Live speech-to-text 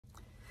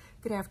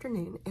Good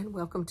afternoon and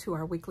welcome to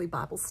our weekly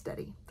Bible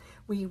study.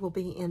 We will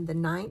be in the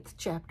 9th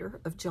chapter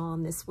of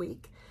John this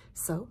week,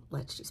 so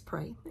let's just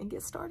pray and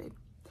get started.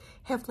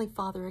 Heavenly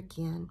Father,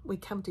 again, we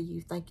come to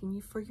you thanking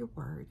you for your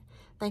word,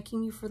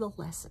 thanking you for the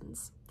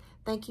lessons,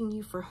 thanking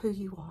you for who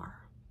you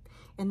are,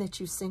 and that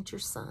you sent your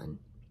Son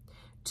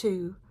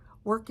to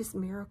work his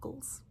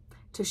miracles,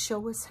 to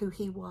show us who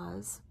he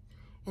was,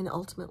 and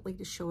ultimately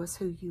to show us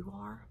who you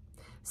are.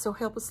 So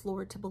help us,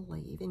 Lord, to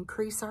believe,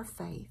 increase our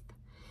faith.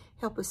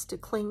 Help us to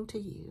cling to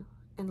you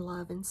and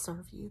love and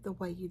serve you the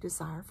way you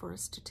desire for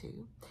us to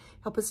do.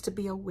 Help us to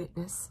be a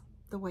witness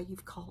the way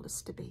you've called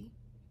us to be.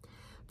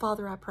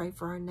 Father, I pray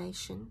for our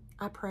nation.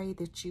 I pray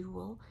that you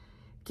will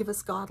give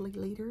us godly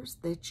leaders,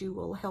 that you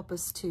will help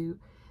us to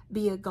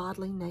be a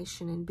godly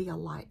nation and be a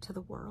light to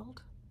the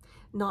world,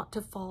 not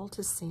to fall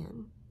to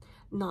sin,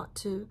 not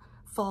to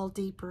fall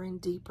deeper and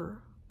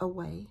deeper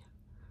away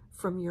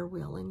from your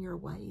will and your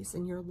ways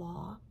and your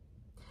law.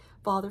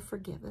 Father,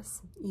 forgive us.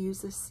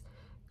 Use us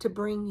to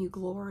bring you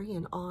glory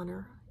and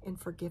honor, and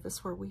forgive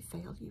us where we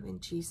failed you. In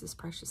Jesus'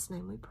 precious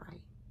name we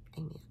pray.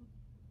 Amen.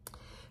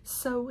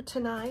 So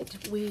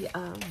tonight we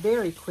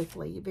very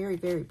quickly, very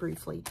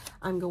briefly,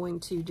 I'm going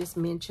to just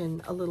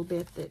mention a little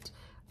bit that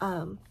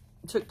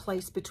took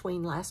place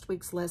between last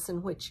week's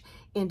lesson, which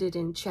ended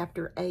in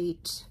chapter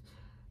 8,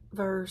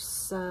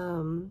 verse,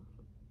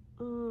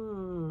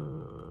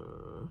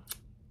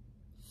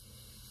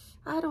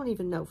 I don't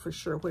even know for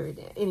sure where it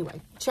is.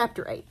 Anyway,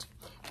 chapter 8.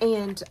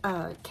 And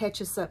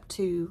catch us up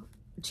to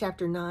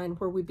chapter 9,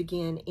 where we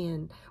begin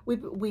in,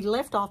 we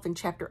left off in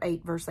chapter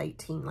 8, verse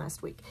 18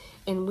 last week.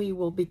 And we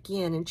will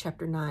begin in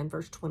chapter 9,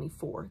 verse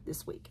 24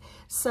 this week.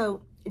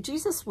 So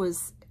Jesus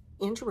was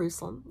in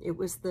Jerusalem. It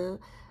was the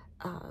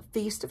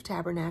Feast of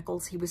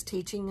Tabernacles. He was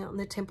teaching on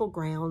the temple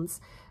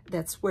grounds.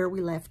 That's where we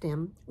left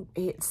him.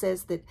 It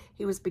says that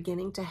he was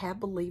beginning to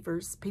have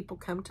believers, people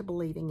come to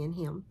believing in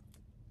him.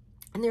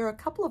 And there are a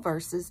couple of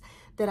verses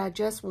that I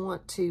just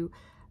want to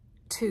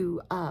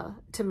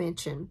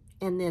mention,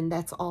 and then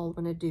that's all I'm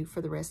going to do for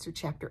the rest of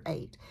chapter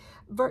 8.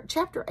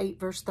 Chapter 8,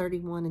 verse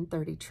 31 and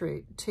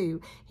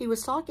 32, he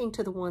was talking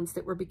to the ones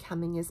that were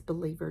becoming his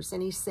believers,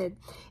 and he said,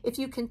 "If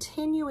you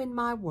continue in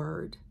my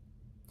word,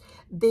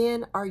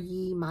 then are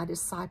ye my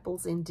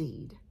disciples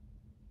indeed,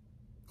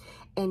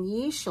 and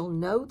ye shall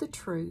know the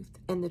truth,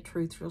 and the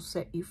truth shall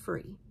set you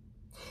free.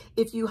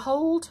 If you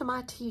hold to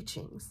my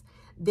teachings,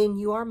 then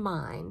you are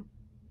mine,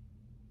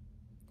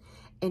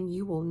 and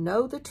you will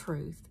know the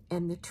truth,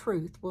 and the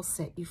truth will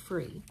set you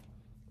free."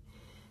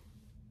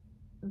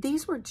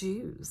 These were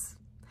Jews.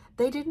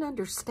 They didn't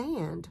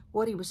understand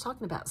what he was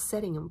talking about,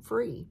 setting them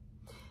free.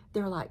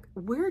 They're like,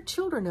 we're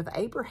children of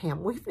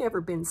Abraham. We've never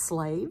been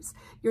slaves.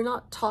 You're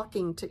not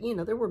talking to,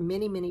 there were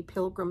many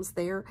pilgrims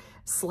there.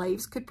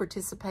 Slaves could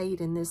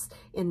participate in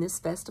this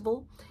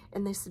festival.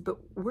 And they said, but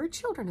we're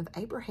children of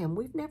Abraham.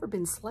 We've never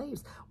been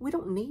slaves. We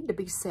don't need to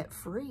be set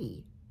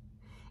free.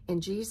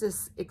 And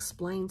Jesus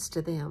explains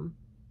to them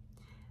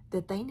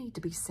that they need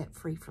to be set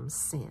free from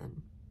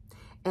sin,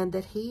 and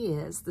that he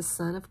is the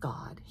Son of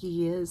God.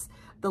 He is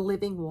the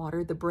living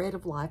water, the bread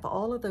of life,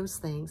 all of those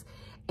things,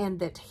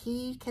 and that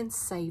he can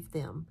save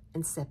them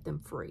and set them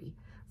free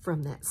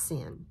from that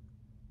sin.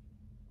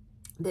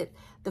 That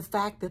the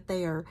fact that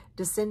they are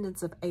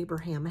descendants of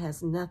Abraham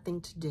has nothing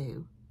to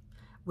do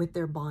with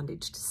their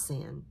bondage to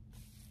sin.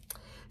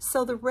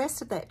 So the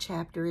rest of that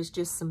chapter is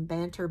just some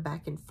banter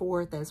back and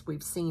forth, as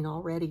we've seen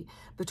already,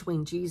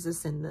 between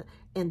Jesus and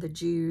the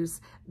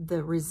Jews.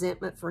 The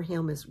resentment for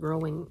him is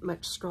growing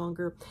much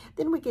stronger.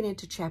 Then we get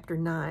into chapter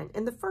 9,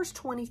 and the first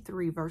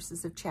 23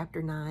 verses of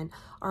chapter 9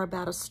 are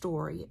about a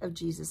story of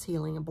Jesus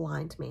healing a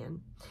blind man.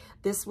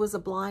 This was a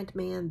blind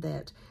man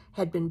that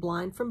had been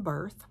blind from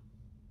birth.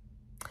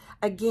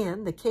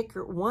 Again,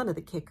 one of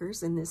the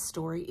kickers in this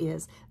story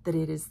is that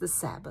it is the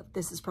Sabbath.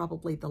 This is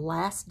probably the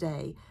last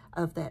day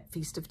of that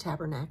Feast of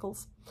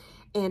Tabernacles,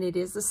 and it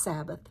is the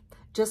Sabbath.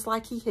 Just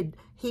like he had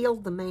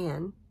healed the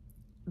man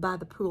by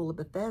the pool of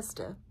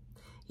Bethesda,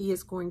 he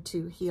is going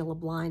to heal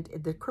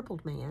the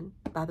crippled man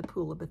by the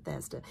pool of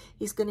Bethesda.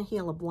 He's going to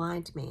heal a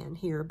blind man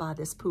here by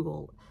this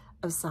pool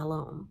of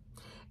Siloam.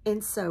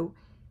 And so,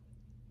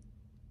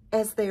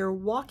 as they are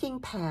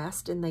walking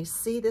past and they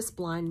see this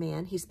blind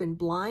man, he's been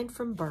blind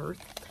from birth,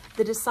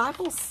 the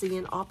disciples see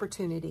an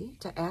opportunity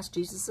to ask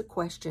Jesus a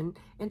question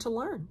and to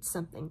learn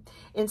something.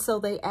 And so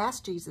they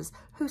ask Jesus,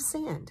 who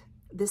sinned,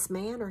 this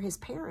man or his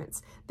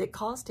parents, that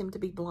caused him to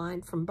be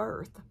blind from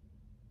birth?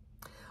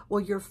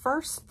 Well, your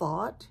first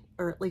thought,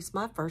 or at least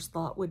my first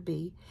thought, would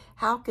be,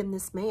 how can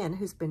this man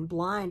who's been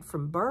blind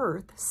from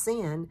birth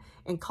sin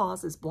and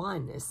causes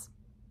blindness?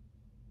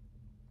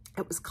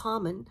 It was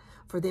common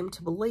for them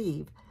to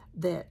believe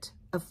that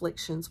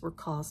afflictions were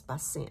caused by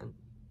sin.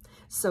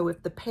 So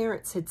if the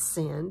parents had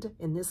sinned,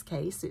 in this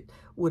case, it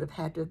would have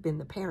had to have been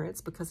the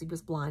parents because he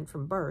was blind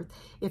from birth.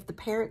 If the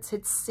parents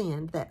had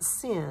sinned, that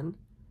sin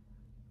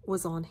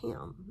was on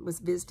him, was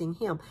visiting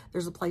him.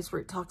 There's a place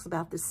where it talks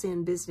about the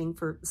sin visiting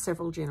for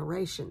several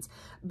generations.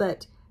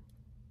 But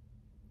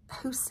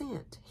who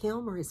sinned,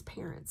 him or his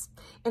parents?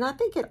 And I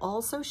think it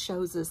also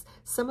shows us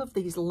some of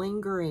these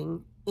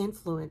lingering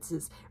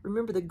influences.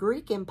 Remember, the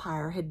Greek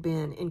Empire had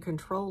been in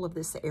control of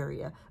this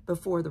area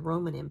before the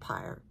Roman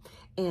Empire.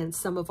 And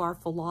some of our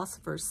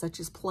philosophers, such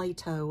as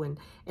Plato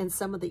and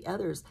some of the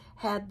others,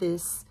 had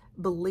this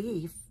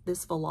belief,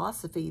 this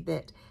philosophy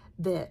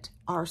that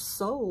our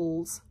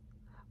souls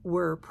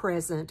were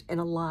present and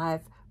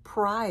alive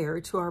prior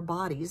to our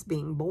bodies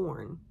being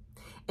born.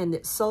 And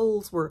that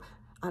souls were,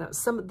 I don't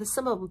know,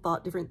 some of them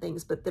thought different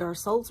things, but that our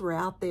souls were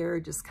out there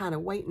just kind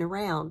of waiting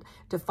around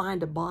to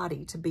find a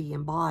body to be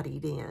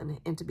embodied in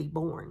and to be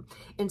born.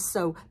 And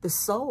so the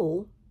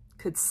soul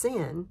could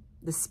sin,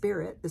 the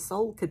spirit, the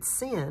soul could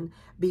sin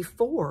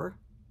before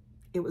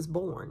it was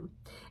born.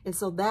 And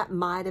so that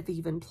might have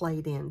even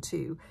played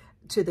into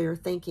their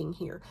thinking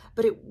here.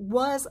 But it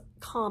was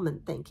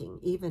common thinking,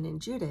 even in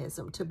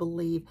Judaism, to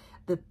believe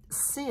that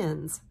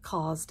sins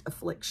caused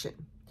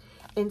affliction.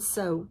 And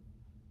so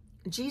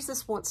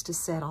Jesus wants to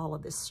set all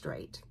of this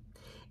straight.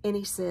 And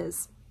he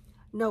says,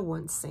 no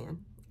one's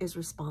sin is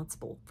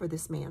responsible for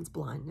this man's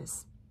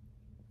blindness.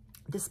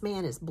 This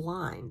man is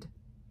blind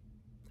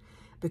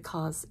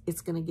because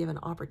it's going to give an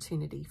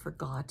opportunity for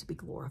God to be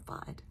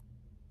glorified.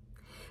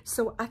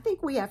 So I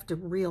think we have to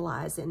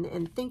realize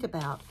and think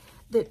about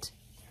that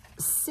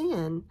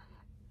sin,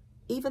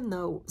 even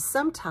though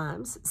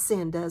sometimes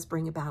sin does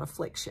bring about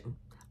affliction.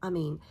 I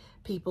mean,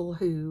 people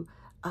who,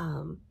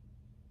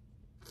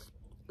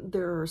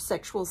 there are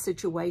sexual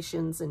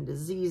situations and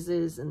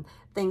diseases and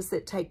things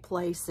that take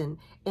place,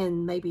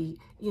 and maybe,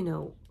 you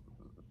know,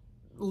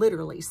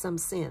 literally some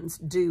sins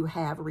do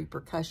have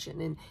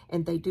repercussion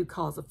and they do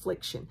cause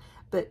affliction.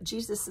 But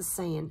Jesus is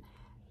saying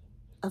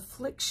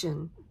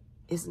affliction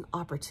is an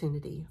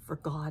opportunity for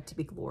God to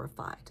be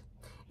glorified.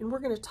 And we're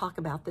going to talk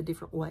about the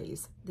different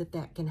ways that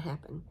that can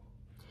happen.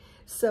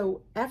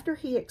 So after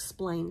he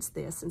explains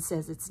this and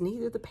says it's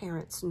neither the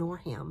parents nor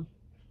him,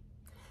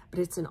 but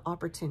it's an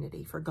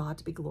opportunity for God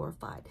to be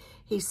glorified,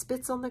 he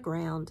spits on the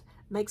ground,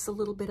 makes a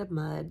little bit of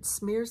mud,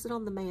 smears it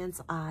on the man's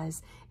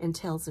eyes, and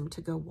tells him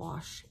to go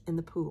wash in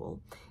the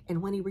pool.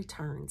 And when he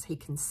returns, he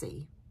can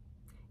see.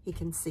 He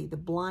can see. The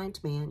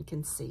blind man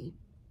can see.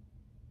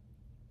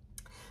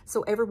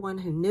 So everyone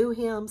who knew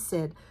him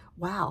said,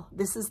 wow,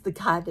 this is the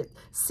guy that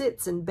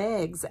sits and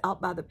begs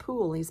out by the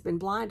pool. He's been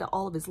blind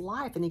all of his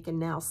life and he can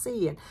now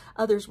see. And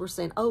others were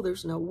saying, oh,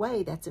 there's no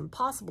way, that's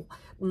impossible.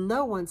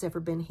 No one's ever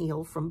been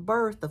healed from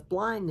birth of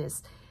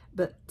blindness.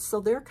 But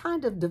so they're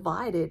kind of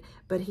divided.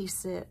 But he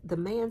said, the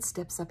man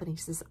steps up and he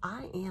says,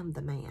 I am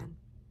the man.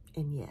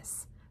 And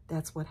yes,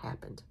 that's what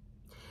happened.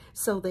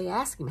 So they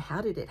ask him,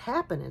 how did it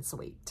happen? And so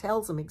he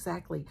tells them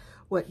exactly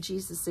what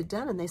Jesus had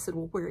done. And they said,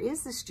 well, where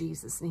is this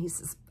Jesus? And he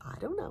says, I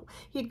don't know.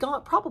 He'd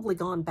probably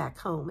gone back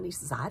home. And he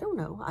says, I don't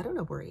know. I don't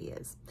know where he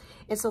is.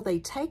 And so they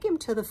take him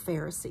to the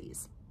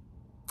Pharisees,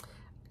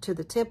 to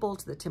the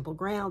temple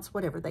grounds,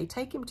 whatever. They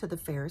take him to the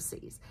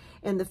Pharisees.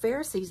 And the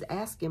Pharisees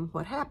ask him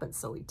what happened.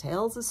 So he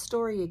tells his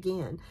story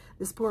again.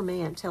 This poor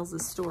man tells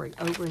his story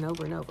over and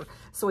over and over.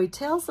 So he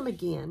tells them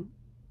again.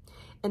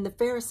 And the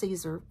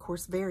Pharisees are, of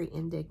course, very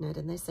indignant.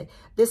 And they say,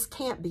 this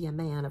can't be a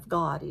man of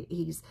God.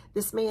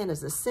 This man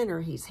is a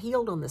sinner. He's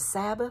healed on the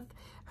Sabbath.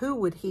 Who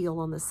would heal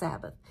on the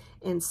Sabbath?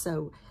 And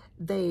so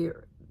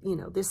they're, you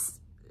know,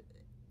 this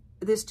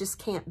just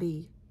can't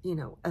be, you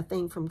know, a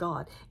thing from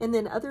God. And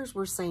then others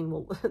were saying,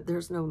 well,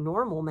 there's no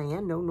normal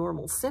man, no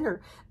normal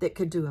sinner that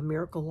could do a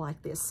miracle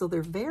like this. So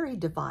they're very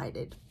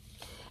divided.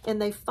 And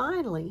they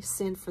finally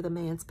send for the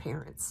man's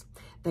parents.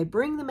 They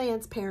bring the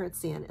man's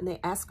parents in and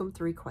they ask them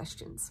 3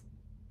 questions.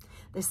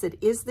 They said,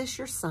 is this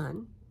your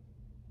son?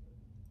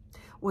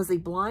 Was he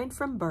blind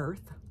from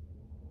birth?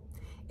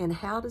 And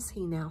how does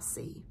he now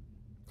see?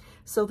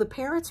 So the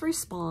parents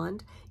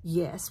respond,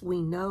 yes,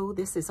 we know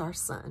this is our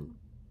son.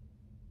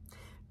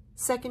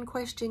 Second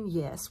question,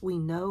 yes, we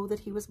know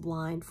that he was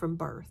blind from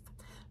birth.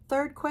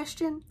 Third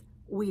question,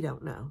 we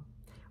don't know.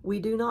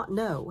 We do not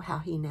know how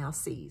he now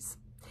sees.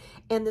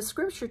 And the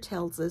scripture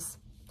tells us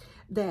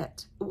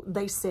that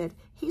they said,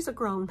 he's a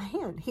grown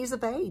man. He's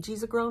of age.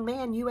 He's a grown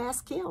man. You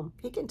ask him.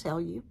 He can tell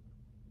you.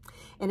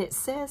 And it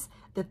says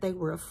that they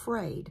were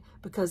afraid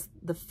because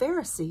the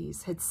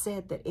Pharisees had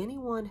said that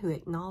anyone who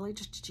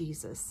acknowledged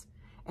Jesus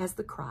as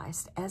the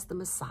Christ, as the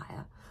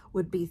Messiah,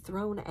 would be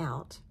thrown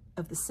out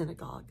of the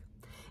synagogue.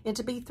 And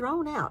to be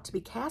thrown out, to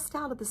be cast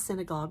out of the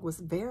synagogue was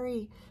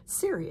very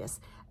serious.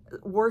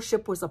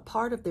 Worship was a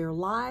part of their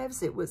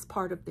lives. It was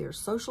part of their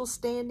social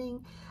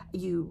standing.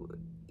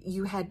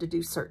 You had to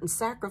do certain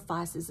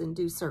sacrifices and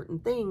do certain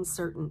things,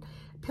 certain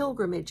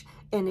pilgrimage.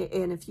 And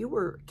if you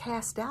were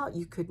cast out,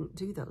 you couldn't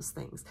do those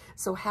things.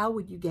 So how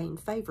would you gain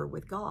favor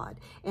with God?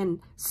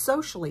 And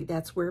socially,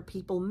 that's where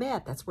people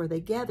met. That's where they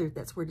gathered.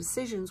 That's where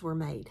decisions were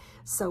made.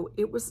 So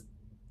it was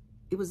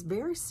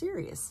very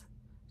serious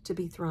to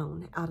be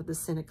thrown out of the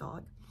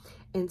synagogue.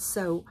 And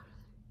so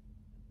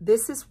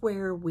this is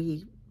where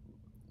we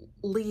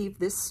leave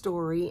this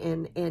story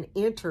and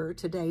enter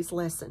today's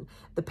lesson.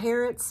 The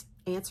parents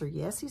answer,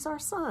 yes, he's our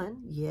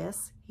son.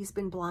 Yes, he's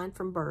been blind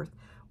from birth.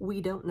 We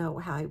don't know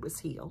how he was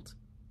healed.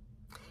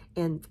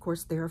 And of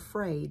course, they're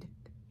afraid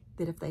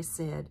that if they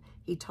said,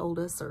 he told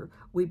us, or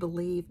we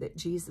believe that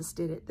Jesus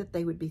did it, that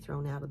they would be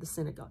thrown out of the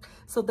synagogue.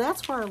 So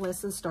that's where our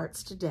lesson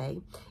starts today,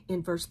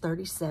 in verse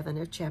 37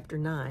 of chapter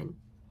 9.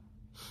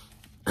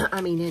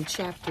 In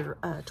chapter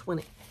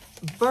 20.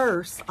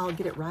 I'll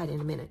get it right in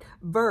a minute.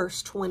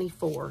 Verse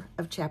 24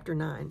 of chapter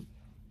 9.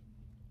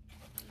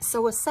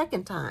 So a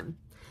second time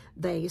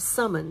they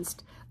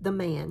summoned the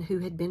man who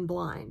had been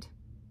blind.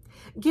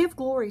 Give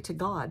glory to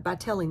God by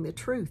telling the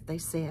truth, they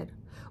said.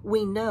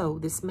 We know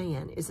this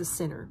man is a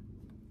sinner.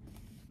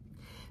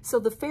 So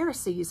the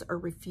Pharisees are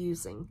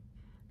refusing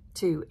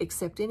to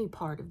accept any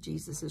part of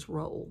Jesus's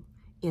role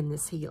in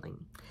this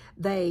healing.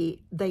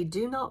 They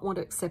do not want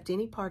to accept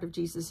any part of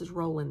Jesus's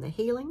role in the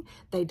healing.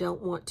 They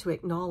don't want to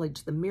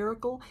acknowledge the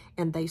miracle,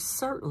 and they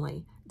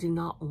certainly do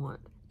not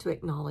want to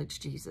acknowledge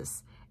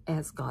Jesus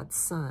as God's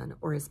Son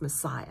or as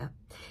Messiah.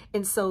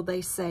 And so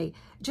they say,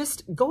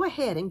 just go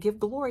ahead and give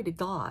glory to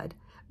God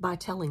by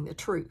telling the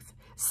truth.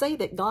 Say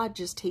that God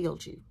just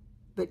healed you,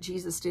 but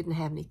Jesus didn't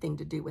have anything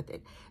to do with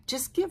it.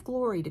 Just give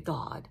glory to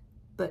God,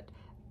 but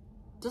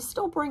just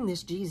don't bring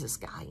this Jesus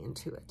guy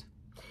into it.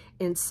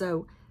 And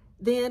so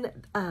then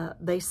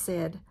they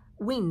said,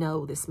 we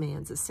know this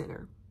man's a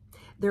sinner.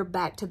 They're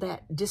back to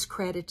that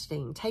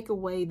discrediting. Take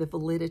away the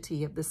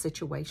validity of the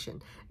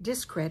situation.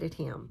 Discredit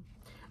him.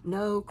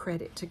 No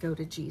credit to go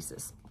to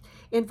Jesus.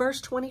 In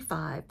verse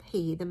 25,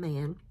 he, the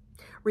man,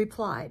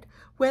 replied,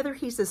 whether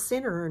he's a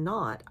sinner or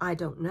not, I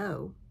don't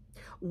know.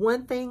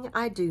 One thing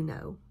I do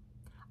know,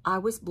 I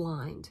was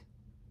blind,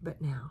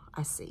 but now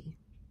I see.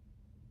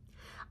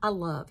 I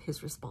love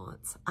his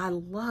response. I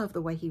love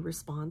the way he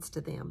responds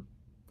to them.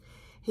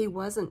 He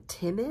wasn't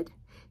timid.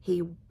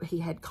 He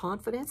had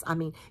confidence.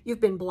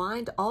 You've been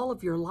blind all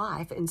of your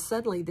life, and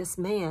suddenly this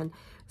man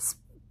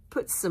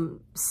puts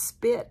some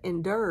spit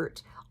and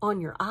dirt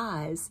on your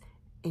eyes,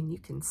 and you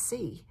can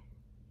see.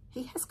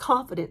 He has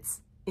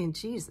confidence in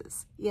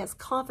Jesus. He has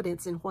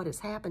confidence in what has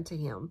happened to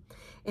him.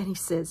 And he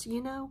says,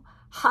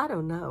 I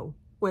don't know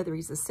whether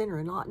he's a sinner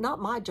or not. Not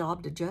my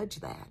job to judge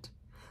that.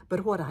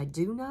 But what I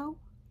do know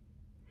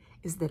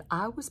is that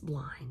I was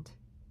blind,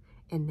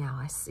 and now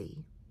I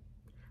see.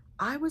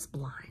 I was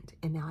blind,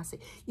 and now I see.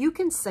 You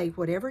can say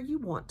whatever you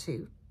want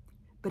to,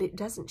 but it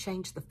doesn't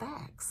change the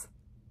facts.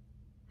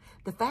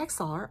 The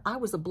facts are, I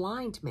was a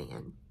blind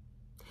man,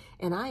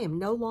 and I am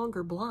no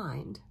longer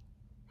blind,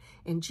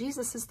 and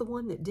Jesus is the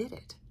one that did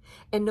it.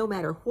 And no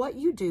matter what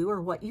you do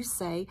or what you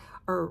say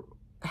or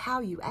how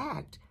you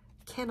act,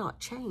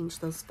 cannot change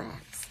those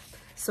facts.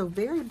 So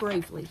very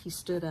bravely, he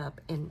stood up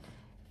and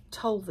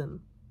told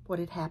them what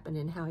had happened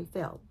and how he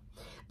felt.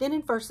 Then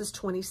in verses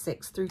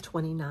 26 through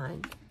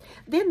 29,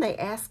 then they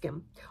asked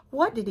him,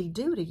 what did he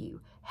do to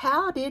you?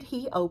 How did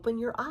he open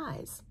your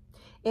eyes?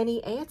 And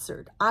he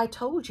answered, I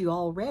told you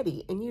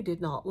already, and you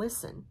did not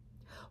listen.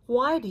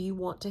 Why do you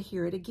want to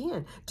hear it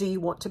again? Do you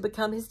want to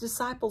become his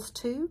disciples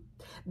too?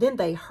 Then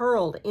they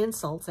hurled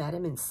insults at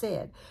him and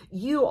said,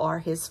 you are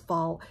his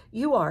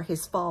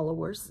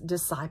followers'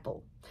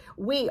 disciple.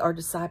 We are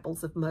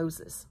disciples of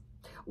Moses.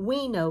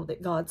 We know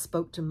that God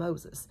spoke to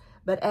Moses.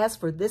 But as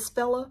for this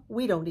fellow,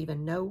 we don't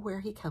even know where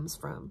he comes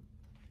from.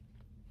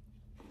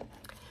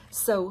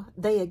 So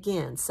they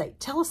again say,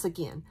 tell us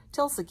again,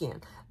 tell us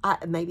again.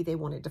 Maybe they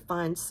wanted to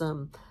find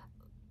some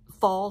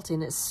fault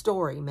in his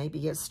story. Maybe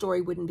his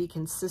story wouldn't be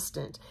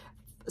consistent.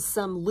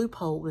 Some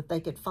loophole that they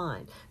could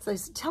find. So they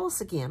said, tell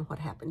us again what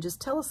happened.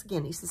 Just tell us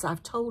again. He says,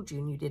 I've told you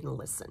and you didn't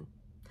listen.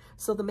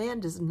 So the man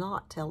does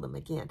not tell them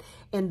again.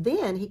 And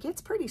then he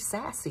gets pretty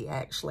sassy,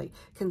 actually,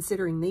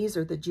 considering these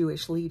are the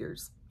Jewish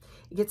leaders.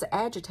 He gets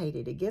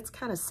agitated. He gets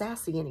kind of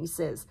sassy, and he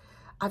says,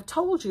 I've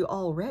told you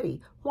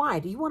already. Why?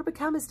 Do you want to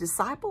become his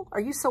disciple?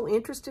 Are you so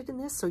interested in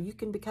this so you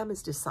can become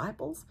his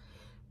disciples?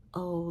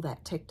 Oh,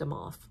 that ticked him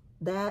off.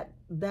 That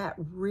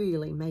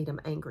really made him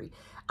angry.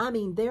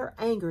 Their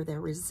anger,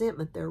 their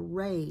resentment, their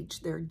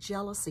rage, their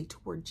jealousy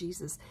toward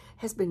Jesus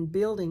has been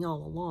building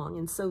all along.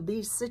 And so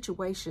these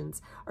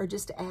situations are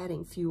just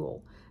adding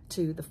fuel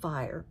to the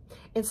fire.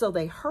 And so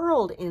they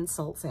hurled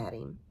insults at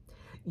him.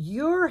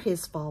 You're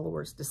his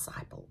followers'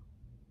 disciple.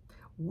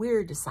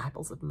 We're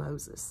disciples of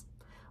Moses.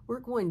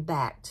 We're going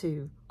back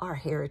to our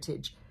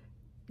heritage.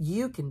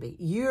 You can be.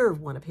 You're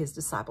one of his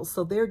disciples.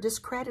 So they're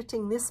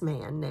discrediting this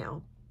man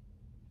now.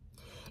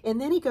 And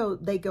then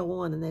they go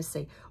on and they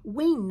say,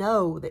 we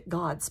know that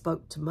God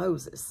spoke to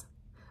Moses.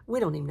 We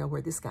don't even know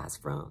where this guy's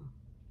from.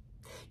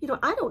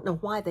 I don't know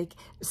why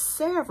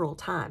several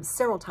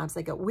times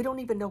they go, we don't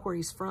even know where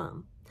he's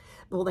from.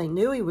 Well, they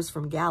knew he was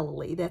from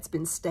Galilee. That's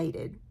been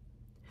stated.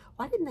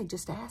 Why didn't they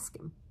just ask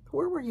him,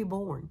 where were you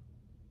born?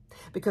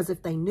 Because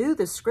if they knew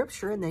the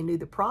scripture and they knew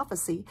the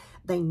prophecy,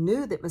 they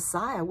knew that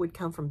Messiah would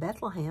come from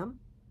Bethlehem.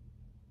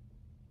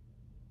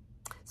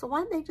 So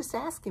why didn't they just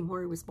ask him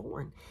where he was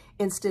born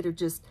instead of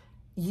just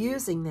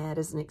using that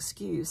as an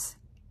excuse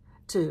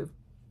to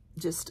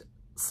just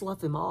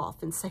slough him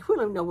off and say, we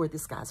don't know where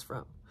this guy's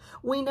from.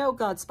 We know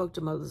God spoke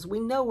to Moses. We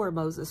know where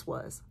Moses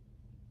was.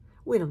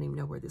 We don't even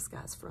know where this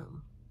guy's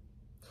from.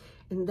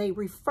 And they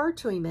refer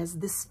to him as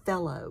this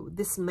fellow,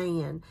 this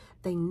man.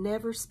 They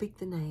never speak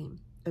the name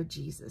of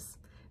Jesus.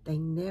 They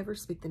never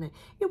speak the name.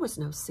 It was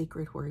no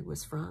secret where he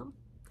was from.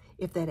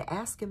 If they'd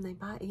asked him,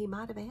 he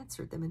might have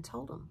answered them and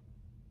told them.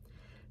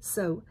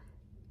 So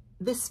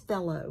this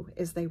fellow,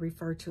 as they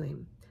refer to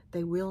him,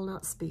 they will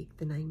not speak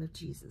the name of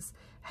Jesus.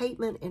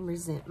 Hatred and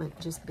resentment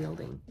just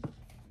building.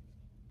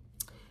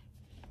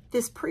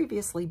 This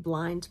previously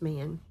blind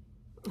man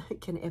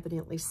can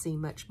evidently see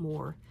much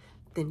more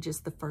than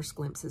just the first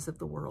glimpses of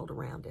the world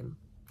around him.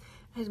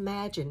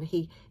 Imagine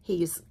he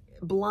is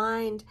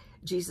blind.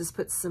 Jesus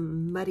puts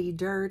some muddy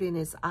dirt in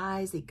his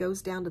eyes. He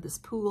goes down to this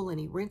pool and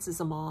he rinses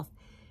them off.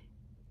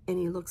 And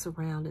he looks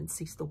around and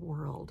sees the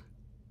world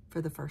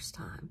for the first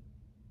time.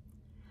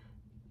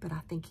 But I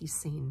think he's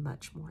seen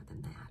much more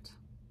than that.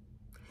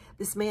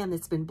 This man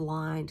that's been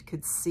blind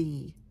could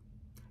see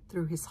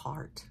through his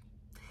heart,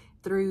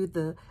 through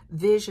the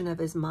vision of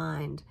his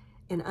mind,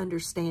 and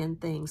understand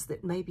things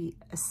that maybe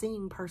a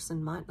seeing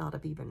person might not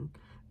have even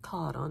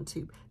caught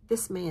onto.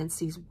 This man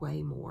sees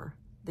way more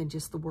than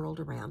just the world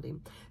around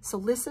him. So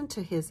listen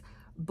to his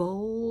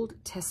bold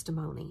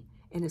testimony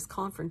and his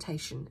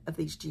confrontation of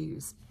these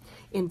Jews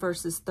in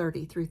verses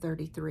 30 through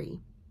 33.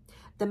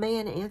 The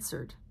man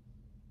answered,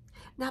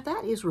 "Now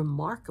that is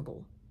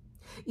remarkable.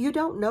 You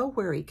don't know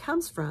where he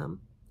comes from,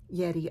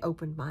 yet he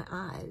opened my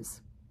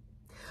eyes.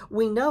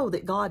 We know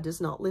that God does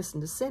not listen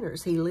to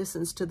sinners. He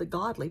listens to the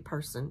godly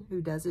person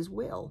who does his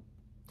will.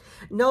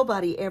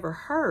 Nobody ever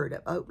heard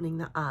of opening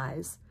the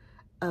eyes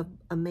of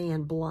a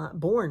man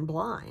born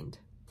blind.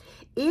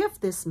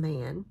 If this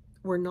man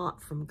were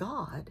not from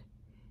God,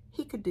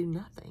 he could do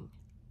nothing."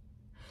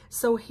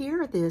 So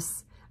here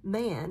this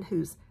man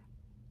who's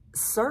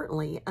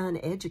certainly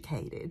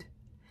uneducated,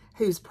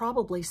 who's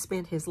probably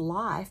spent his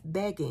life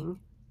begging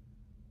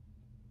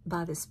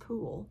by this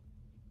pool,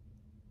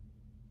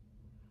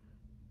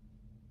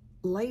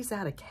 lays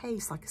out a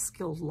case like a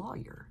skilled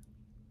lawyer.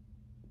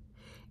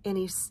 And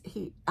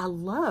I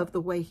love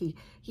the way he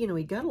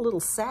got a little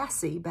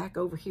sassy back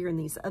over here in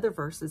these other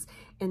verses.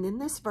 And in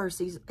this verse,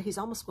 he's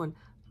almost going,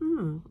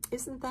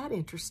 isn't that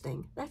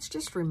interesting? That's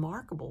just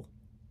remarkable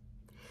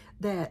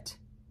that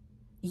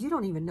you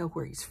don't even know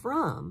where he's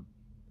from.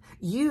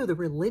 You, the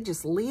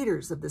religious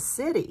leaders of the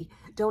city,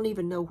 don't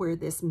even know where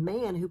this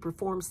man who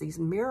performs these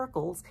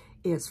miracles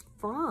is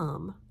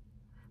from.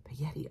 But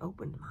yet he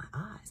opened my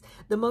eyes.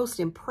 The most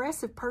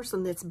impressive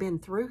person that's been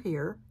through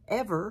here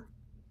ever,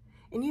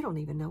 and you don't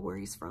even know where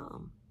he's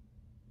from.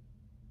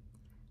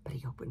 But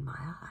he opened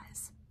my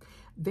eyes.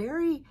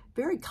 Very,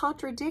 very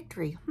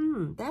contradictory.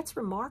 That's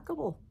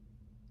remarkable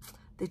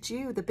that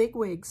you, the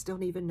bigwigs,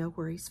 don't even know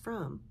where he's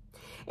from.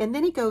 And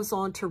then he goes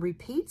on to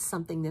repeat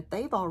something that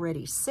they've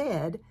already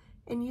said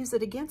and use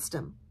it against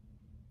him.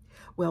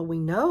 Well, we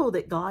know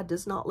that God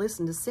does not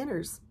listen to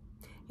sinners.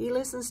 He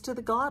listens to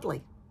the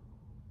godly.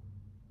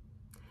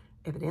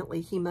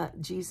 Evidently,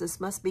 Jesus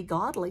must be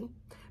godly,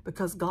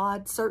 because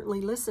God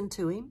certainly listened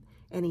to him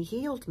and he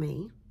healed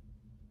me.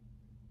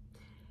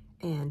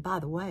 And by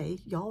the way,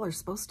 y'all are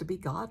supposed to be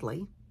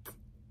godly.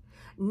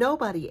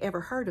 Nobody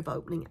ever heard of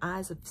opening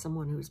eyes of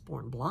someone who was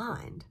born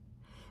blind.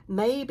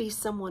 Maybe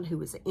someone who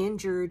was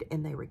injured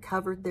and they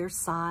recovered their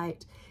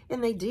sight.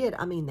 And they did.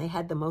 I mean, they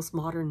had the most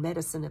modern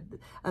medicine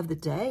of the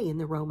day in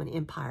the Roman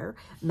Empire.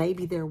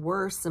 Maybe there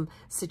were some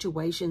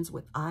situations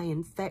with eye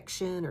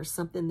infection or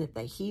something that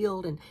they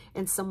healed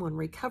and someone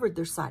recovered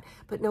their sight.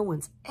 But no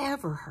one's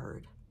ever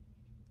heard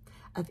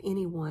of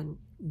anyone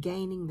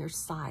gaining their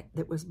sight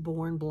that was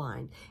born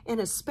blind. And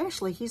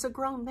especially, he's a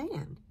grown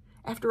man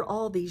after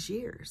all these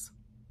years.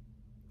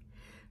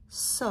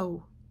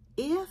 So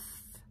if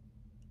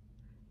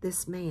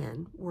this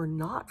man were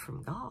not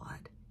from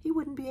God, he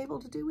wouldn't be able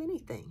to do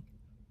anything.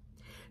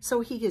 So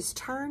he has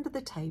turned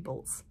the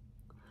tables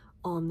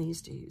on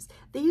these Jews.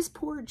 These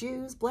poor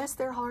Jews, bless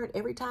their heart,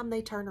 every time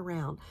they turn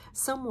around,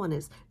 someone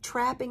is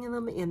trapping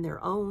them in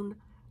their own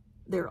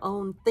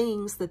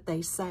things that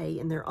they say,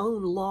 in their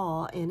own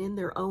law and in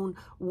their own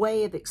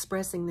way of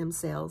expressing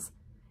themselves,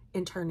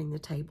 and turning the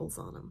tables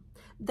on them.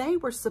 They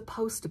were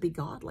supposed to be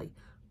godly.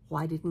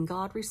 Why didn't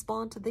God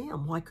respond to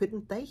them? Why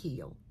couldn't they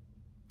heal?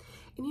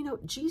 And you know,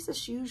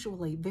 Jesus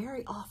usually,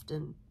 very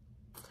often,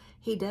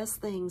 he does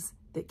things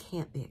that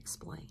can't be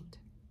explained.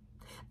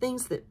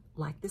 Things that,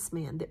 like this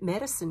man, that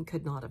medicine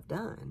could not have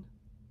done.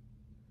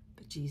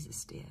 But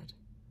Jesus did,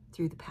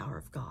 through the power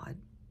of God.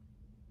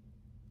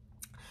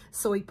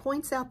 So he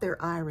points out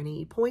their irony,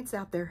 he points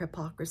out their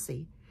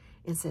hypocrisy,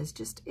 and says,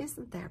 just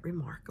isn't that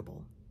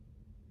remarkable?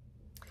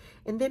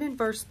 And then in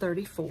verse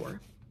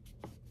 34,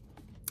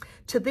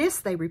 to this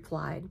they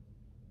replied,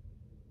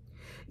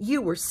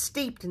 you were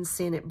steeped in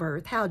sin at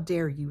birth. How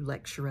dare you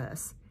lecture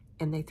us?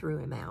 And they threw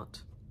him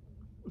out.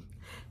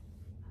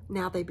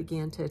 Now they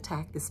began to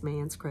attack this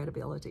man's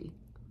credibility.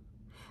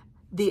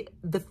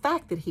 The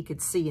fact that he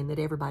could see and that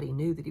everybody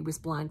knew that he was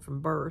blind from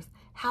birth,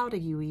 how do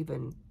you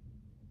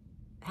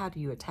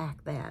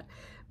attack that?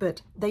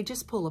 But they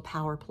just pull a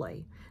power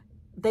play.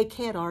 They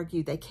can't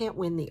argue. They can't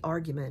win the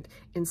argument.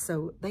 And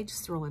so they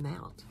just throw him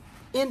out.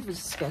 End of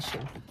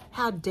discussion.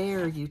 How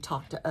dare you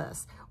talk to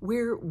us?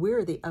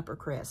 We're the upper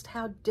crest.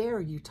 How dare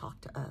you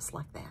talk to us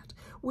like that?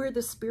 We're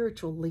the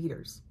spiritual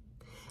leaders.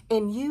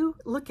 And you,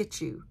 look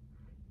at you.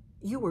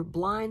 You were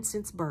blind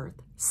since birth.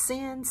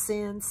 Sin,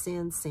 sin,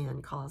 sin,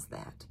 sin caused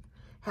that.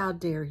 How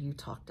dare you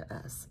talk to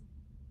us?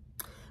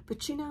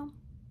 But you know,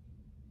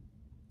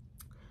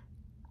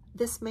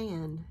 this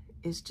man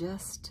is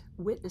just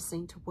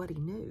witnessing to what he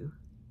knew.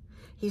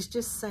 He's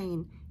just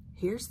saying,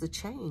 here's the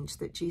change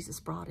that Jesus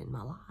brought in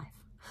my life.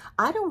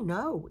 I don't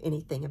know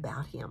anything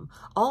about him.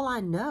 All I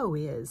know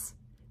is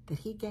that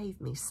he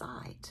gave me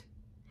sight.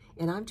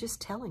 And I'm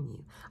just telling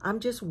you, I'm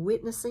just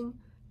witnessing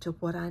to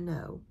what I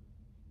know.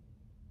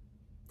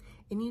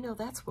 And you know,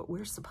 that's what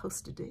we're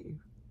supposed to do.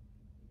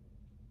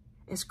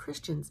 As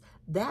Christians,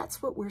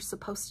 that's what we're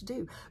supposed to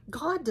do.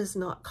 God does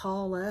not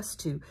call us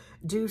to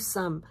do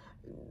some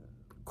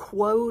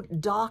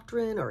quote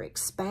doctrine or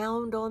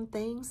expound on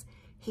things.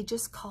 He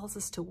just calls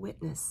us to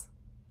witness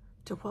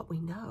to what we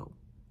know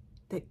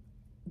that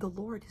the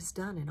Lord has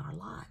done in our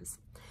lives.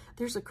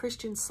 There's a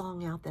Christian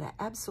song out that I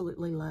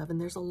absolutely love, and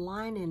there's a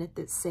line in it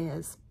that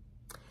says,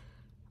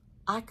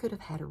 I could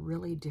have had a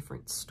really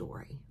different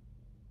story.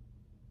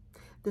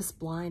 This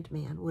blind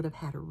man would have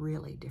had a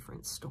really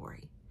different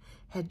story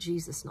had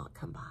Jesus not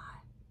come by.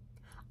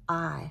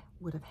 I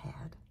would have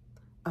had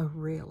a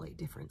really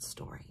different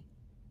story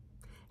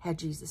had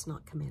Jesus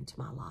not come into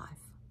my life.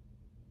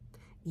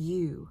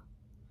 You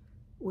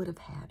would have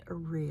had a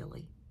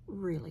really,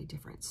 really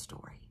different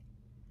story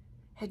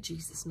had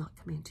Jesus not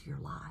come into your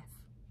life.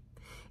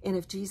 And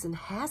if Jesus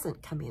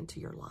hasn't come into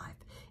your life,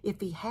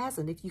 if you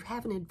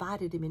haven't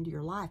invited him into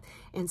your life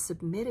and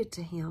submitted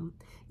to him,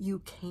 you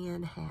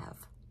can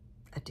have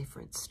a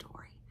different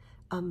story,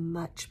 a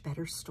much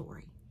better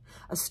story,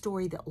 a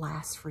story that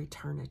lasts for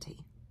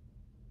eternity.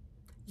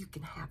 You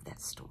can have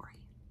that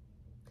story.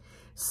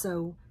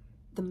 So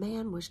the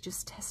man was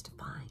just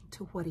testifying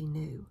to what he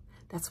knew.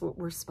 That's what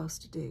we're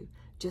supposed to do.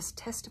 Just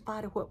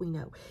testify to what we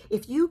know.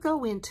 If you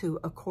go into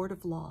a court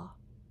of law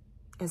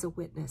as a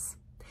witness,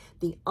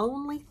 the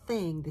only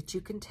thing that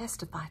you can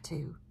testify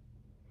to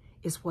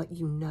is what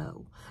you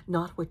know,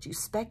 not what you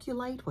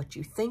speculate, what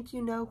you think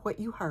you know, what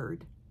you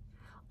heard,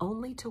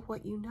 only to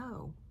what you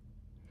know.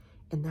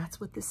 And that's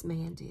what this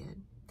man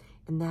did.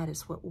 And that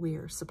is what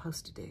we're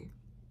supposed to do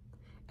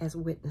as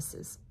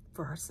witnesses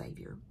for our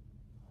Savior.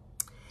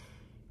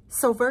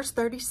 So verse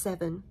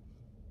 37,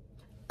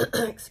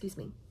 excuse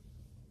me,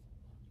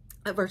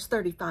 verse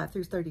 35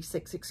 through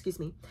 36, excuse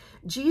me,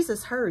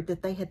 Jesus heard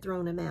that they had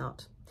thrown him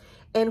out.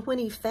 And when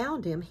he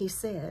found him, he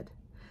said,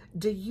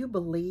 do you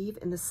believe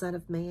in the Son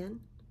of Man?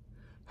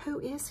 Who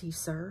is he,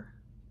 sir?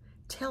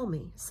 Tell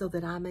me so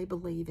that I may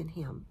believe in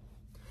him.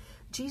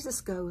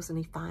 Jesus goes and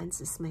he finds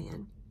this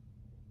man.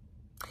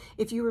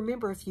 If you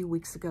remember a few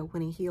weeks ago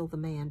when he healed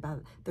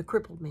the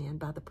crippled man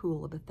by the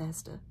pool of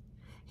Bethesda,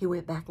 he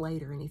went back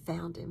later and he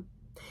found him.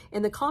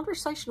 And the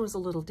conversation was a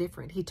little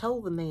different. He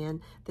told the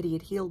man that he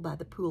had healed by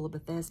the pool of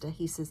Bethesda,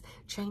 he says,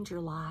 change your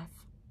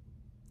life.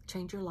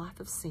 Change your life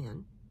of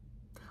sin,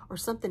 or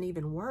something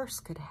even worse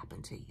could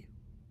happen to you.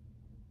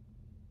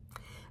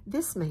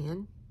 This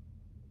man,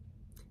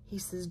 he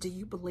says, do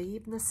you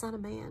believe in the Son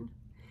of Man?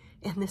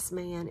 And this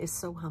man is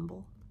so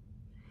humble.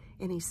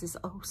 And he says,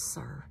 oh,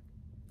 sir,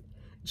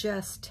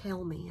 just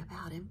tell me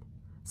about him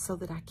so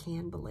that I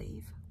can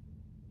believe.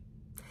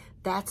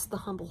 That's the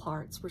humble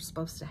hearts we're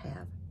supposed to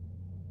have.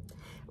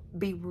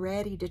 Be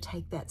ready to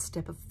take that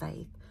step of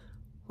faith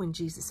when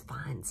Jesus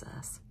finds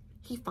us.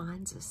 He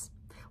finds us.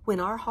 When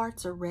our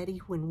hearts are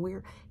ready,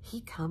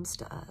 he comes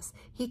to us.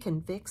 He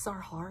convicts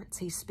our hearts.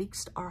 He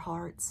speaks to our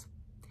hearts.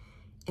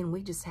 And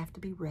we just have to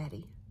be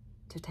ready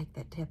to take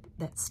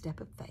that step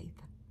of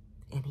faith.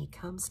 And he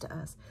comes to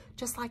us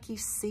just like he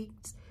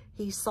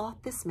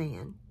sought this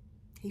man.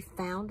 He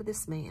found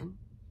this man,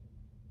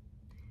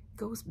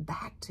 goes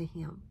back to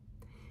him,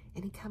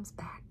 and he comes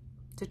back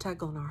to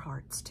tug on our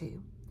hearts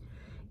too.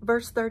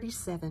 Verse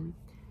 37,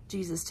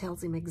 Jesus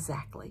tells him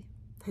exactly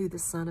who the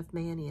Son of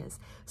Man is.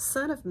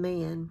 Son of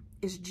Man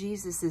is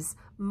Jesus's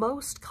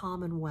most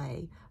common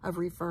way of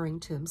referring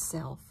to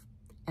himself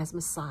as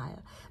Messiah.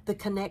 The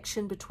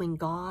connection between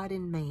God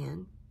and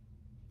man.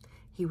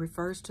 He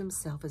refers to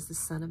himself as the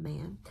Son of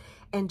Man.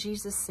 And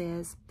Jesus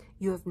says,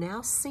 you have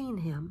now seen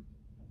him.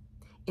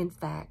 In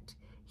fact,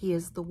 he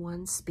is the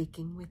one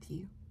speaking with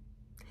you.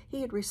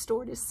 He had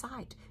restored his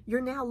sight. You're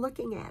now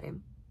looking at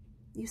him.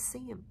 You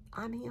see him.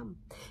 I'm him.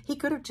 He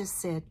could have just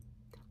said,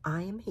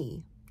 I am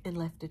he, and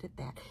left it at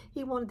that.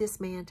 He wanted this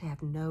man to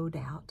have no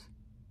doubt.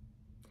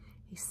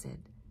 He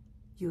said,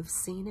 you have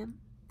seen him.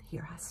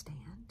 Here I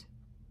stand.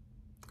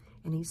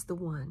 And he's the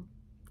one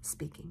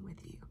speaking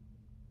with you.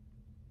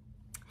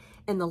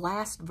 And the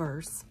last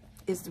verse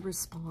is the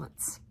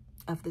response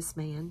of this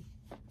man.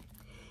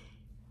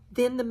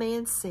 Then the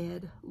man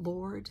said,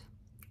 Lord,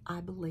 I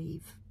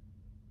believe.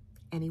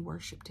 And he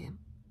worshiped him.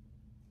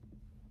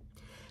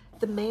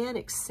 The man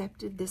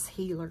accepted this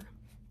healer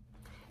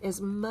as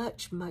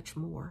much, much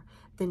more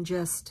than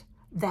just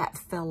that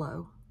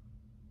fellow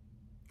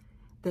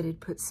that had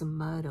put some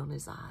mud on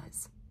his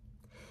eyes.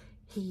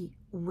 He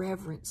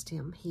reverenced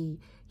him. He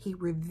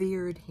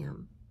revered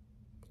him.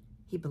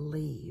 He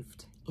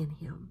believed in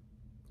him.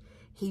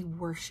 He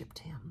worshiped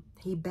him.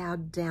 He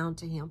bowed down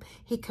to him.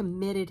 He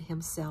committed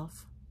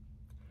himself.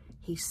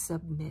 He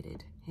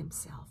submitted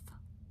himself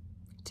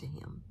to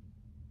him.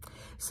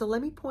 So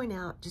let me point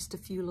out just a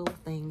few little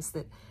things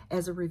that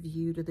as a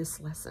review to this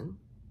lesson.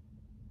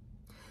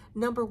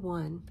 Number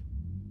one,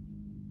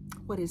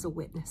 what is a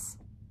witness?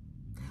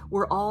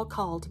 We're all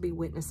called to be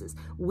witnesses.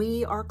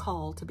 We are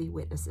called to be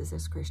witnesses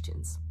as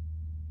Christians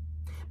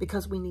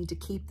because we need to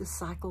keep the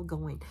cycle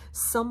going.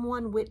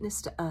 Someone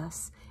witnessed to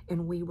us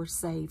and we were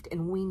saved,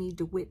 and we need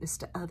to witness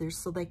to others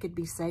so they could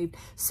be saved,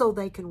 so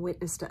they can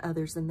witness to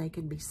others and they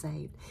can be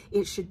saved.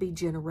 It should be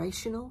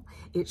generational.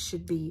 It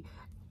should be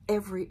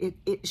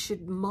it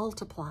should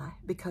multiply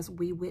because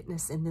we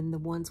witness, and then the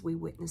ones we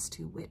witness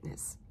to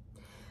witness.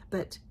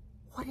 But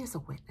what is a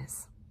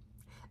witness?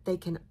 They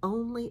can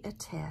only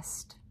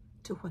attest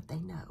to what they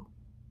know.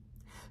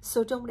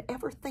 So don't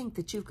ever think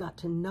that you've got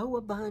to know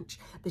a bunch,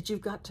 that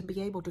you've got to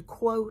be able to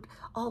quote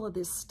all of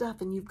this stuff,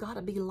 and you've got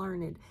to be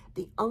learned.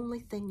 The only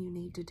thing you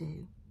need to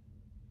do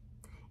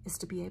is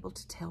to be able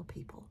to tell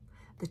people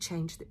the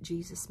change that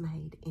Jesus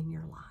made in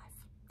your life.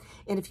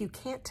 And if you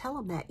can't tell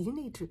them that, you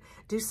need to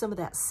do some of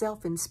that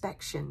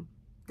self-inspection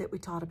that we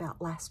taught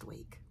about last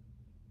week.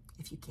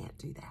 If you can't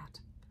do that,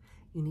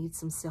 you need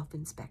some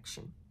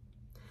self-inspection.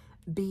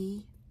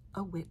 Be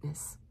a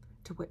witness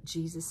to what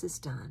Jesus has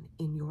done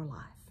in your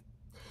life.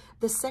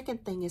 The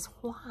second thing is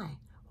why.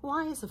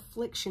 Why is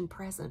affliction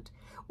present?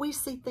 We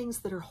see things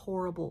that are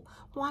horrible.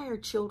 Why are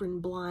children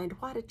blind?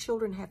 Why do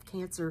children have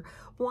cancer?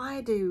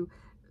 Why do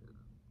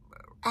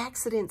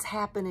accidents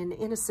happen and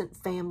innocent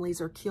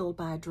families are killed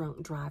by a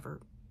drunk driver?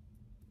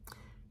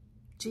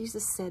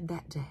 Jesus said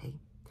that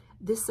day,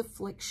 this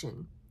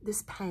affliction,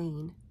 this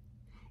pain,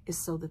 is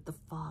so that the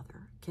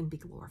Father can be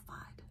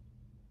glorified.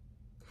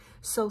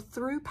 So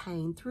through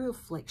pain, through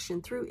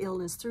affliction, through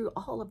illness, through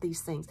all of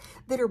these things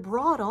that are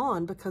brought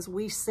on because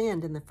we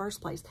sinned in the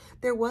first place,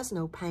 there was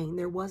no pain,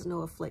 there was no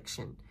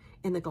affliction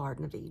in the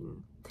Garden of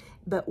Eden.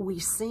 But we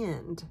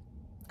sinned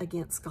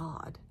against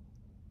God,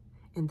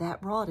 and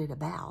that brought it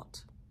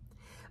about.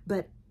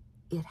 But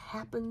it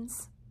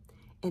happens,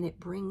 and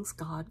it brings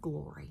God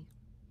glory.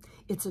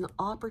 It's an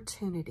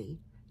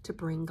opportunity to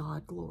bring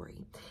God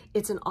glory.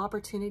 It's an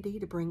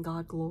opportunity to bring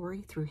God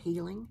glory through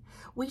healing.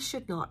 We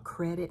should not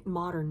credit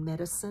modern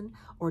medicine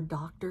or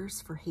doctors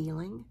for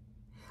healing.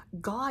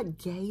 God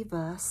gave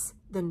us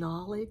the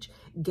knowledge,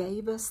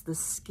 gave us the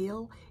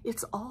skill.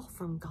 It's all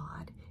from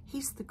God.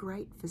 He's the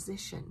great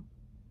physician.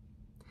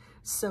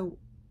 So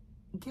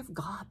give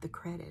God the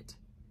credit.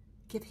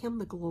 Give him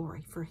the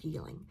glory for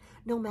healing.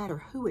 No matter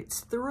who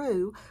it's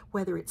through,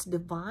 whether it's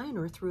divine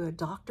or through a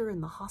doctor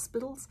in the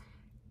hospitals,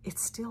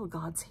 it's still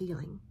God's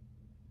healing.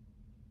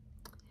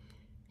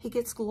 He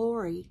gets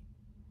glory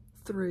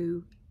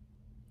through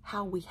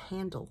how we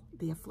handle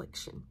the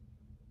affliction.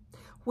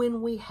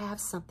 When we have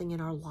something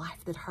in our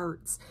life that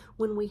hurts,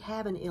 when we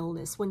have an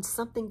illness, when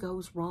something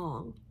goes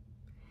wrong,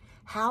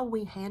 how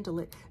we handle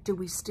it, do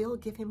we still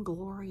give him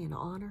glory and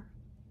honor?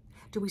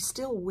 Do we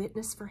still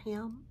witness for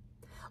him?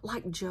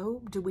 Like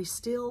Job, do we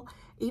still,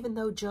 even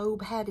though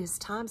Job had his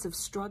times of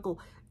struggle,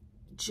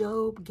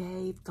 Job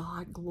gave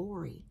God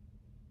glory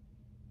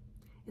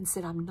and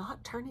said, I'm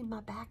not turning my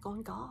back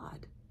on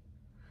God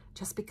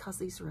just because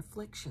these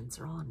afflictions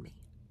are on me.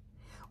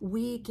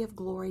 We give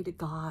glory to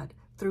God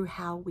through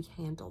how we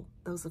handle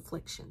those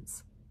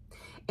afflictions.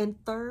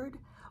 And third,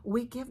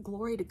 we give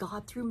glory to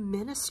God through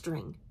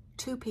ministering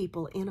to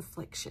people in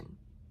affliction.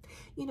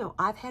 You know,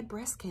 I've had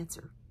breast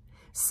cancer.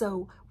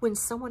 So when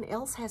someone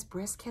else has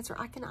breast cancer,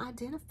 I can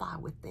identify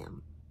with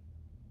them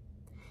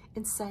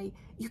and say,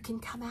 you can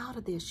come out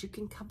of this. You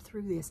can come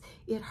through this.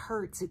 It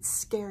hurts. It's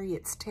scary.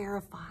 It's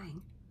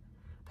terrifying.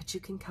 But you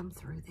can come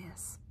through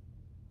this.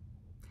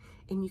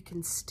 And you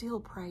can still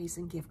praise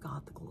and give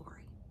God the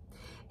glory.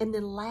 And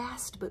then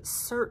last, but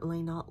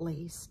certainly not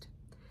least,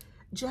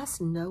 just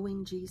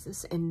knowing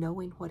Jesus and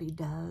knowing what he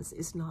does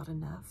is not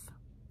enough.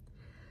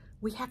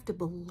 We have to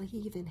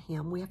believe in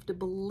him. We have to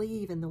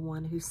believe in the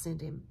one who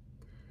sent him.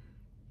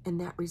 And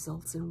that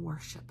results in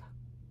worship.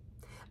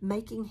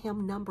 Making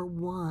him number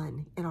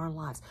one in our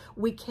lives.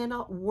 We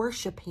cannot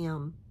worship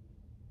him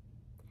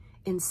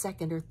in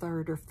second or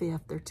third or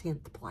fifth or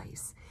 10th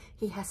place.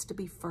 He has to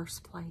be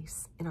first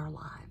place in our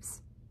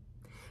lives.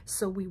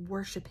 So we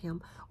worship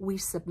him. We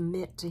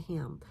submit to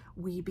him.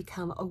 We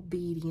become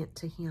obedient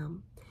to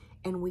him.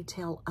 And we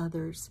tell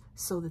others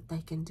so that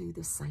they can do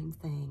the same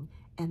thing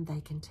and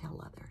they can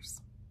tell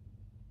others.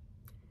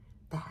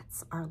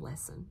 That's our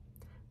lesson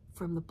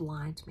from the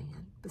blind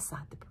man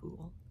beside the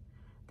pool,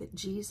 that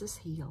Jesus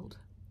healed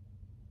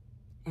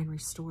and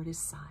restored his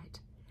sight.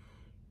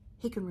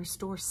 He can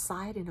restore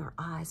sight in our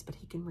eyes, but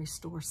he can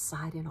restore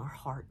sight in our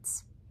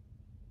hearts.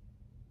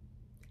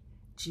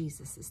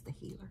 Jesus is the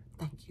healer.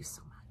 Thank you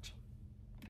so much.